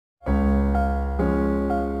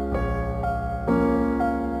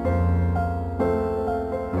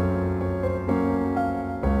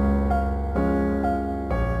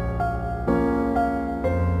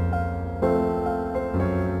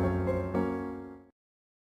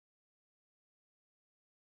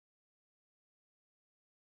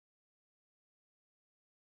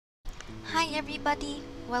Hi everybody,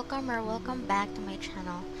 welcome back to my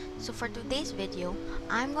channel. So for today's video,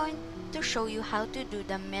 I'm going to show you how to do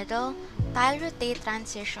the middle tile rotate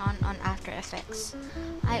transition on After Effects.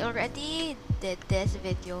 I already did this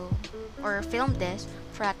video or filmed this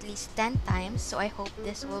for at least 10 times, so I hope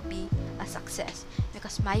this will be a success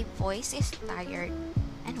because my voice is tired.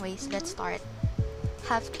 Anyways, let's start.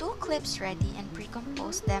 Have two clips ready and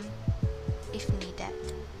pre-compose them if needed.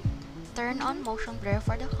 Turn on motion blur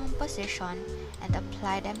for the composition and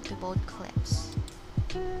apply them to both clips.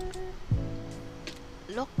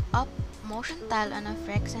 Look up motion tile on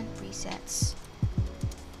effects and presets.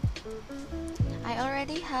 I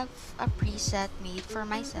already have a preset made for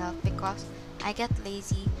myself because I get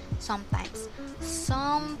lazy sometimes.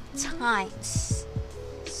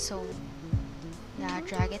 So yeah,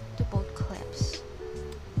 drag it to both clips.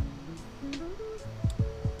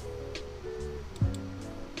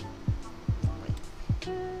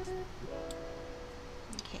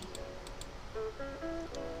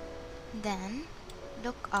 Then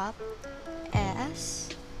look up as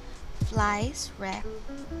Fly's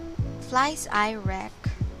Eye Rec.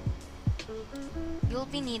 You'll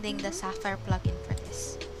be needing the Sapphire plugin for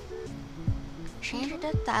this. Change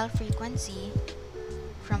the tile frequency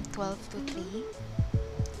from 12 to 3.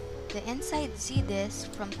 The inside Z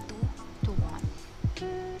disc from 2 to 1.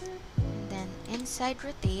 And then inside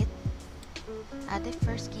rotate, add the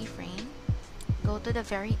first keyframe, go to the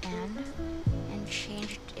very end, and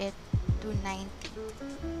change it to 90.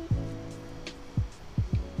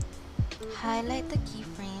 Highlight the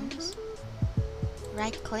keyframes,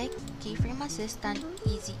 right click, keyframe assistant,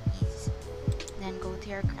 easy ease. Then go to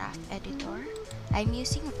your graph editor. I'm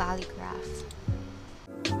using Valley Graph.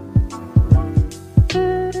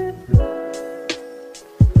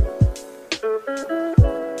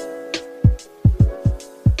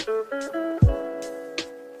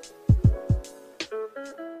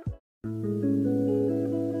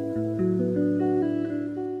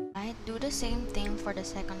 Do the same thing for the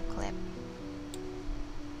second clip.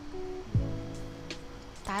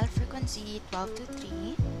 Tile frequency 12 to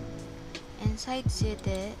 3. Inside Z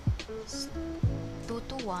disc 2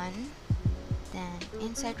 to 1. Then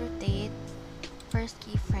inside rotate, first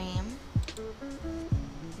keyframe,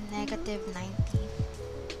 -90.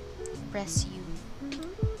 Press U.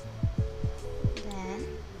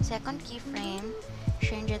 Then second keyframe,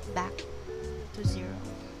 change it back to 0.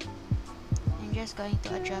 I'm just going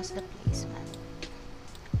to adjust the placement.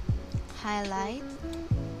 Highlight,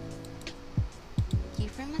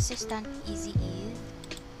 keyframe assistant, easy ease.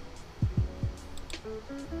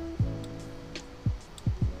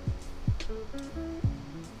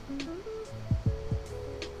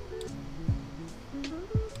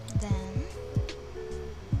 Then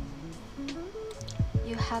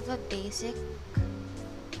you have a basic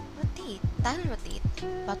tile rotate,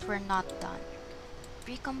 but we're not done.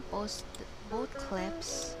 Recompose both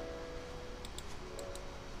clips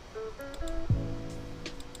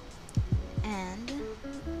and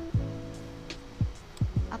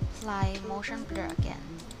apply motion blur again.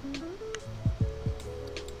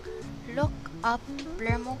 Look up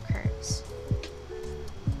blur mode curves.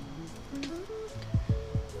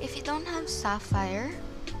 If you don't have Sapphire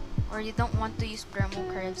or you don't want to use blur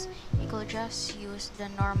mode curves, you could just use the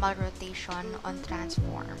normal rotation on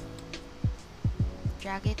transform.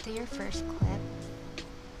 Drag it to your first clip.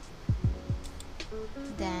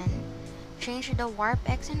 Then change the warp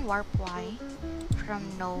X and warp Y from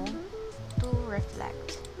no to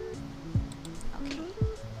reflect. Okay.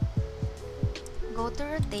 Go to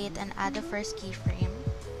rotate and add the first keyframe.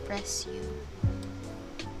 Press U.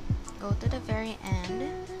 Go to the very end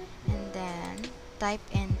and then type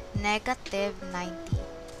in -90.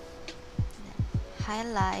 Then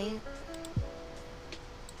highlight,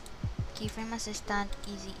 keyframe assistant,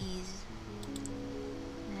 easy ease.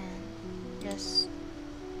 And just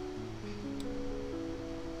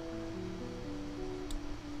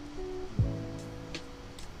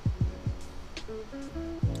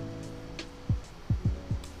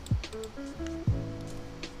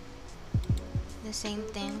the same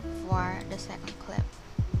thing for the second clip.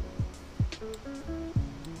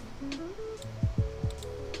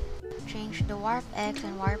 Change the warp X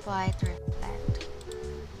and warp Y to reflect.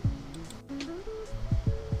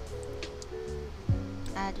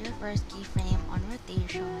 Add your first keyframe on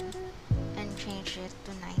rotation and change it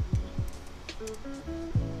to 90.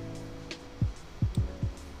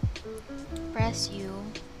 Press U,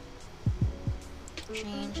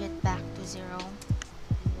 change it back to 0.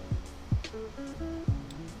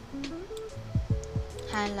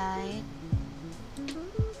 Highlight,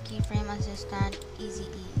 keyframe assistant, easy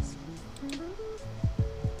ease.